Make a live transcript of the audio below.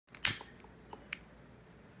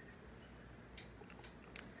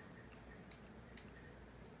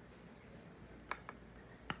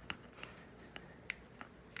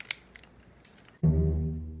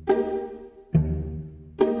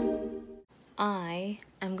I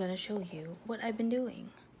am gonna show you what I've been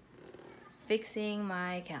doing. Fixing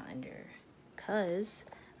my calendar, cause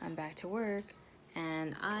I'm back to work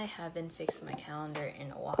and I haven't fixed my calendar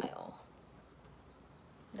in a while.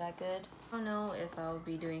 That good? I don't know if I'll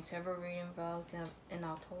be doing several reading vlogs in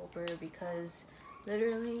October because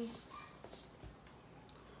literally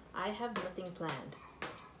I have nothing planned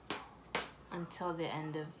until the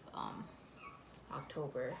end of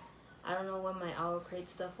October. I don't know when my owl crate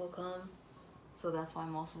stuff will come, so that's why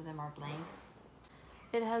most of them are blank.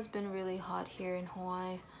 It has been really hot here in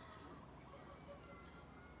Hawaii,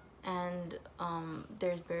 and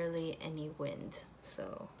there's barely any wind,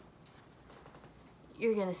 so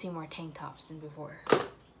you're gonna see more tank tops than before.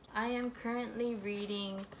 I am currently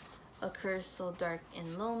reading A Curse So Dark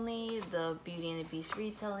and Lonely, the Beauty and the Beast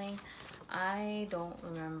retelling. I don't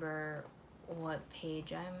remember what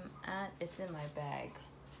page I'm at. It's in my bag,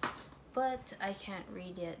 but I can't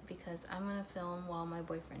read yet because I'm gonna film while my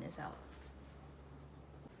boyfriend is out.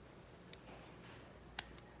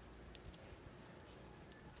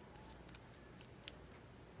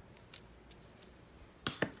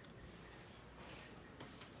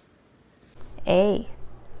 Hey,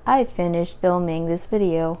 I finished filming this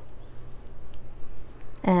video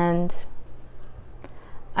and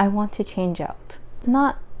I want to change out. It's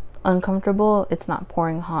not uncomfortable, it's not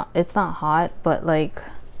pouring hot, it's not hot, but like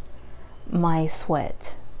my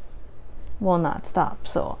sweat will not stop.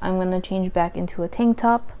 So I'm gonna change back into a tank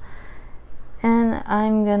top and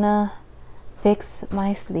I'm gonna fix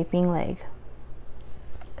my sleeping leg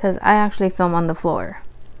because I actually film on the floor.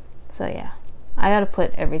 So yeah, I gotta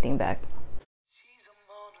put everything back.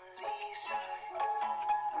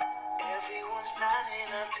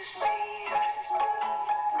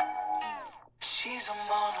 She's a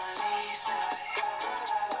Mona Lisa.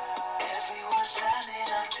 Everyone's lining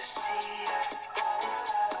up to see her.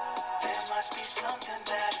 There must be something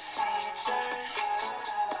that features.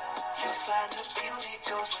 You'll find her beauty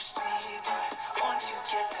goes much deeper once you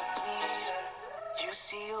get to meet her. You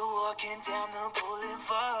see her walking down the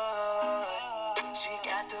boulevard. She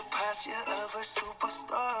got the posture of a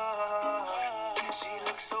superstar. She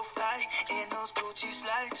looks so fly in those Gucci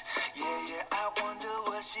slides. Yeah, I wonder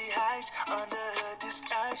what she hides under her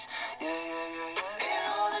disguise. Yeah. And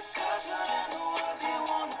all the girls around the world, they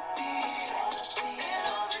wanna be her. And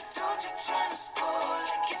all the dudes are trying to score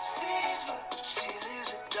like it's fever. She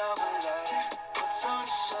lives a double life, puts on a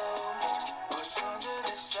show. What's under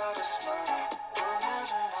this outer smile, we'll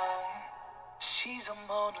never know. She's a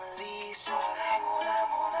Mona Lisa.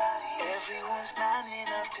 Everyone's lining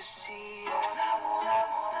up to see her.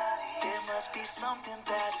 There must be something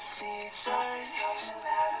that features.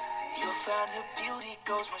 You'll find her beauty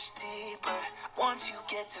goes much deeper once you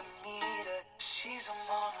get to meet her. She's a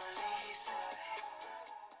Mona Lisa.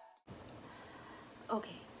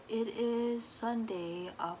 Okay, it is Sunday,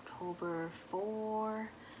 October 4,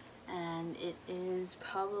 and it is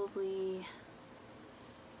probably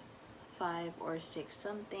 5 or 6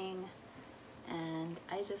 something, and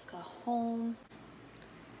I just got home.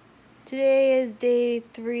 Today is day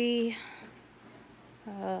 3,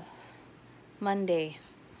 Monday,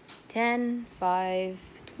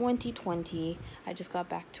 10/5/2020. I just got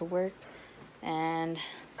back to work, and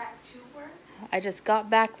I just got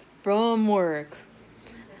back from work.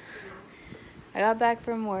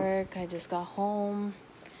 I just got home,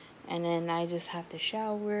 and then I just have to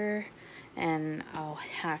shower, and I'll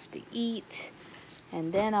have to eat,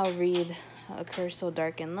 and then I'll read A Curse So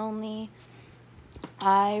Dark and Lonely.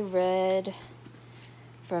 I read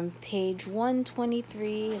from page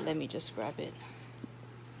 123. Let me just grab it.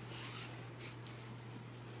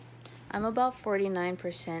 I'm about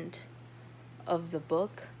 49% of the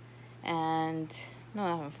book, and no,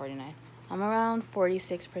 not even 49. I'm around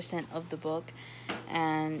 46% of the book,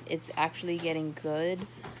 and it's actually getting good.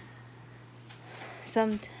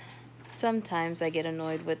 Sometimes I get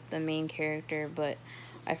annoyed with the main character, but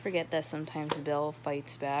I forget that sometimes Belle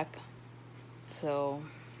fights back. So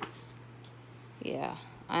yeah,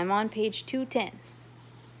 I'm on page 210,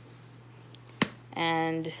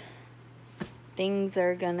 and things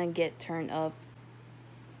are gonna get turned up.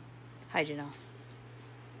 Hi, Janelle.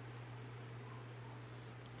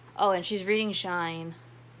 Oh, and she's reading Shine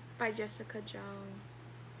by Jessica Jones.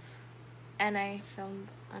 And I filmed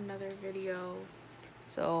another video.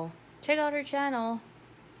 So check out her channel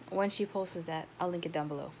when she posts that. I'll link it down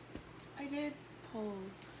below. I did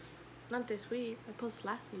post. Not this week. I posted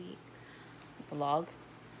last week. Vlog?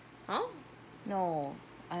 Oh? No,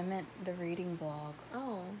 I meant the reading vlog.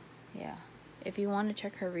 Oh. Yeah. If you want to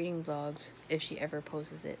check her reading vlogs, if she ever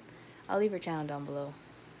posts it, I'll leave her channel down below.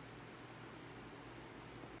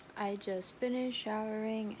 I just finished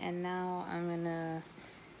showering and now I'm gonna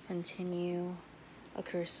continue A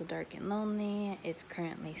Curse So Dark and Lonely. It's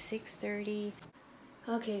currently 6:30.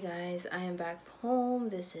 Okay guys, I am back home.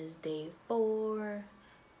 This is day 4,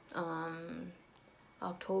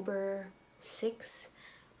 October 6th,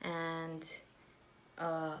 and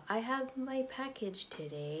I have my package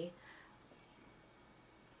today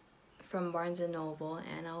from Barnes & Noble,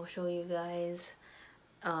 and I'll show you guys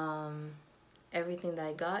everything that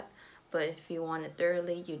I got. But if you want it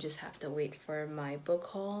thoroughly, you just have to wait for my book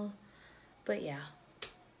haul. But yeah,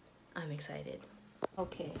 I'm excited.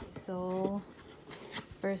 Okay, so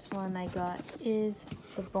first one I got is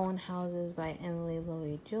The Bone Houses by Emily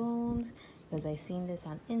Lloyd-Jones, because I seen this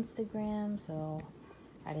on Instagram, so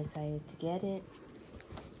I decided to get it.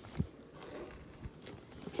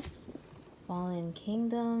 Fallen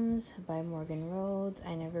Kingdoms by Morgan Rhodes.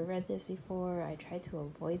 I never read this before. I tried to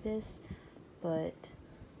avoid this, but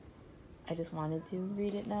I just wanted to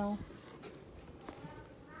read it now.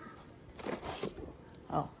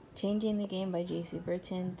 Oh, Changing the Game by J.C.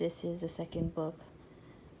 Burton. This is the second book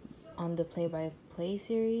on the play-by-play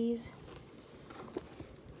series.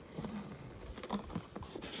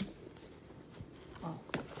 Oh.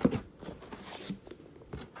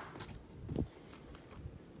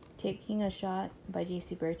 Taking a Shot by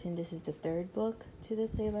J.C. Burton. This is the third book to the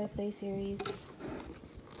play-by-play series.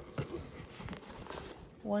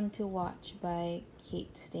 One to Watch by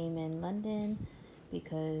Kate Stayman London,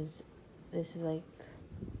 because this is like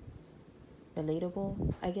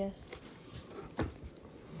relatable, I guess.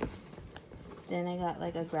 Then I got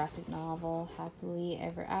like a graphic novel, Happily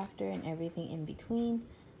Ever After and Everything in Between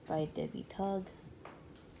by Debbie Tugg.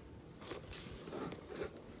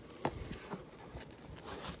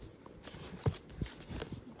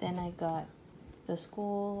 Then I got The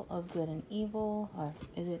School of Good and Evil, or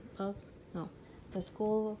is it of? No. The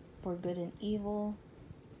School for Good and Evil,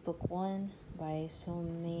 Book 1 by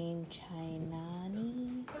Somain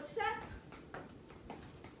Chainani. What's that?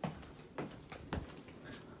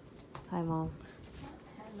 Hi, Mom.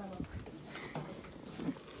 Hello.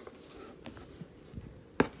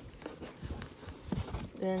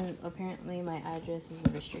 Then apparently my address is a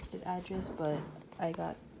restricted address, but I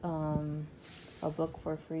got a book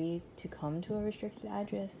for free to come to a restricted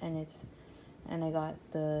address, and I got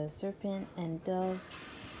The Serpent and Dove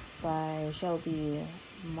by Shelby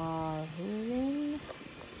Marhurin.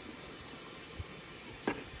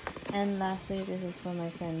 And lastly, this is for my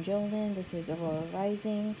friend Jolyn. This is Aurora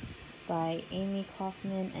Rising by Amy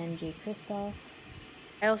Kaufman and Jay Kristoff.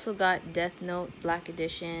 I also got Death Note Black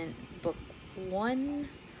Edition Book 1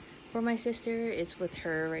 for my sister. It's with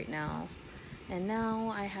her right now. And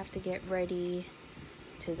now I have to get ready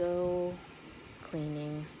to go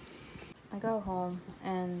cleaning. I got home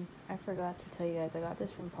and I forgot to tell you guys I got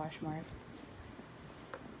this from Poshmark.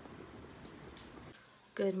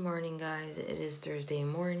 Good morning guys, it is Thursday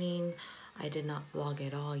morning. I did not vlog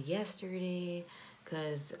at all yesterday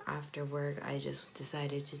because after work I just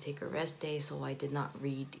decided to take a rest day, so I did not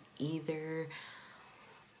read either.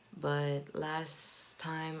 But last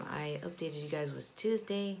time I updated you guys was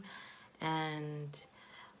Tuesday, and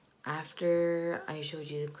after I showed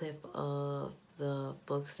you the clip of the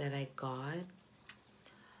books that I got,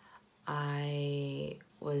 I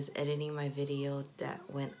was editing my video that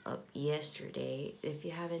went up yesterday. If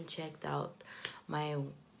you haven't checked out my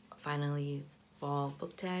finally fall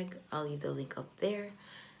book tag, I'll leave the link up there.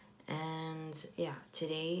 And yeah,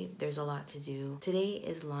 today there's a lot to do. Today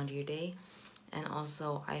is laundry day, and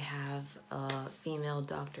also I have a female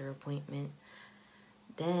doctor appointment.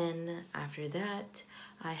 Then after that,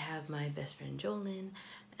 I have my best friend Jolyn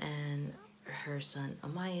and her son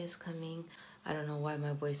Amaya is coming. I don't know why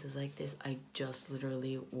my voice is like this. I just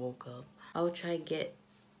literally woke up. I'll try get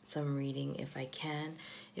some reading if I can.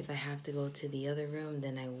 If I have to go to the other room,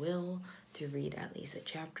 then I will, to read at least a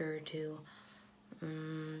chapter or two.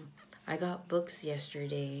 I got books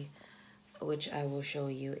yesterday, which I will show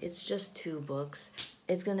you. It's just 2 books.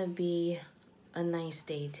 It's gonna be a nice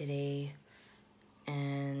day today,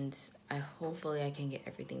 and hopefully I can get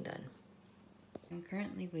everything done. I'm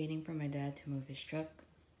currently waiting for my dad to move his truck.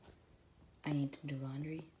 I need to do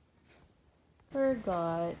laundry.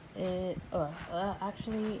 Forgot it.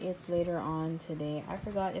 Actually, it's later on today. I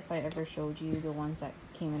forgot if I ever showed you the ones that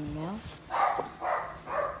came in the mail.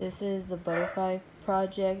 This is The Butterfly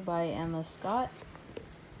Project by Emma Scott.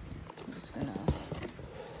 I'm just gonna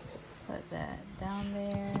put that down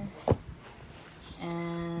there.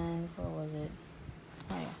 And where was it?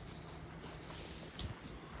 Oh yeah.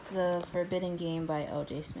 The Forbidden Game by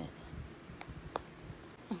L.J. Smith.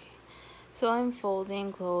 Okay, so I'm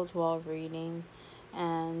folding clothes while reading.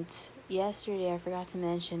 And yesterday I forgot to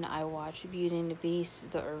mention I watched Beauty and the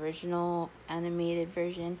Beast, the original animated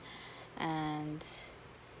version, and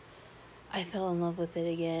I fell in love with it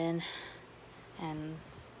again, and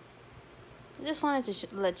I just wanted to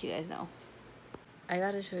let you guys know. I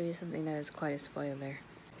gotta show you something that is quite a spoiler.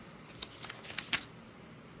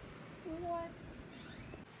 What?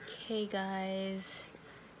 Okay guys,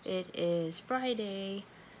 it is Friday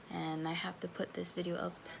and I have to put this video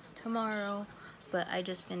up tomorrow, but I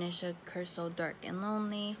just finished A Curse So Dark and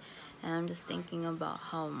Lonely, and I'm just thinking about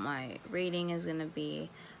how my rating is gonna be.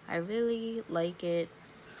 I really like it.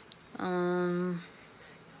 I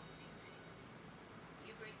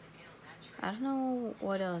don't know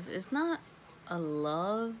what else. It's not a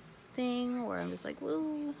love thing where I'm just like,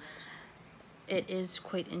 woo. It is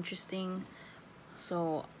quite interesting.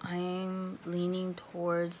 So I'm leaning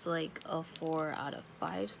towards like a 4 out of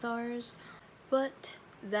 5 stars. But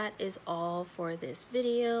that is all for this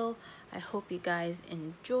video. I hope you guys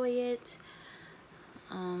enjoy it.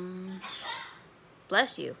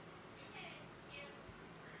 Bless you.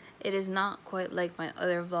 It is not quite like my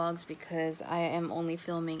other vlogs because I am only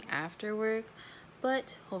filming after work,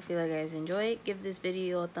 but hopefully you guys enjoy it. Give this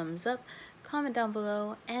video a thumbs up, comment down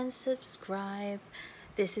below, and subscribe.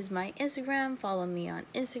 This is my Instagram. Follow me on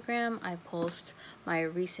Instagram. I post my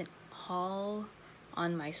recent haul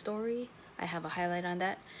on my story. I have a highlight on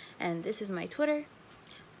that. And this is my Twitter.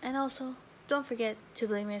 And also, don't forget to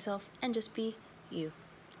blame yourself and just be you.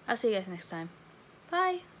 I'll see you guys next time.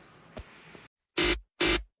 Bye!